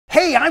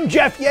Hey, I'm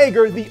Jeff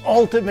Yeager, the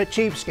ultimate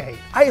cheapskate.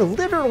 I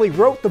literally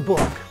wrote the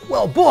book,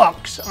 well,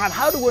 books, on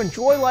how to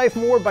enjoy life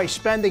more by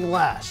spending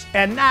less.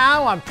 And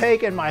now I'm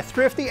taking my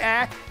thrifty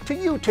act to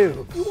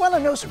YouTube. You want to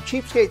know some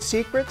cheapskate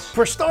secrets?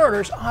 For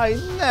starters, I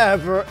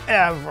never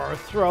ever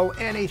throw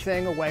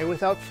anything away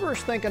without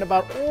first thinking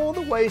about all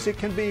the ways it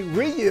can be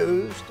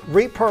reused,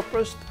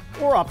 repurposed,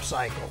 or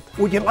upcycled.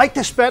 Would you like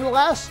to spend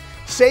less,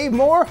 save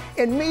more,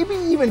 and maybe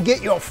even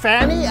get your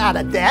fanny out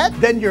of debt?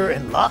 Then you're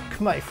in luck,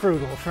 my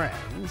frugal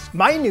friends.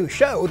 My new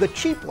show, The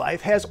Cheap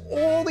Life, has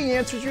all the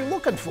answers you're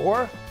looking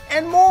for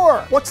and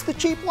more. What's the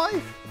cheap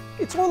life?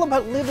 It's all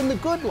about living the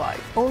good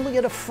life, only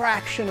at a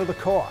fraction of the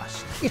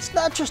cost. It's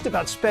not just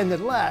about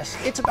spending less,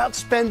 it's about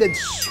spending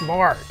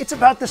smart. It's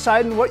about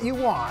deciding what you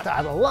want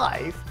out of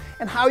life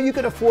and how you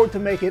can afford to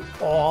make it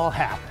all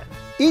happen.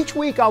 Each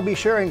week I'll be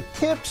sharing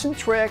tips and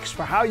tricks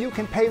for how you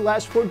can pay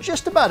less for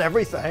just about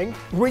everything,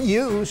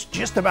 reuse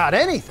just about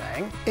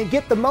anything, and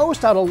get the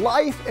most out of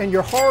life and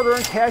your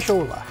hard-earned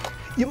cashola.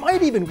 You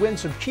might even win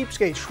some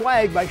cheapskate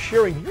swag by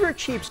sharing your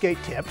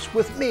cheapskate tips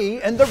with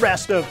me and the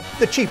rest of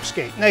the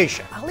Cheapskate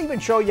Nation. I'll even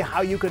show you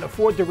how you can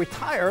afford to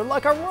retire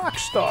like a rock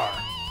star.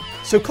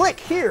 So click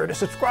here to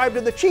subscribe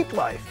to The Cheap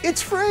Life.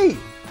 It's free.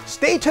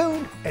 Stay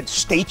tuned and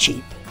stay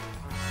cheap.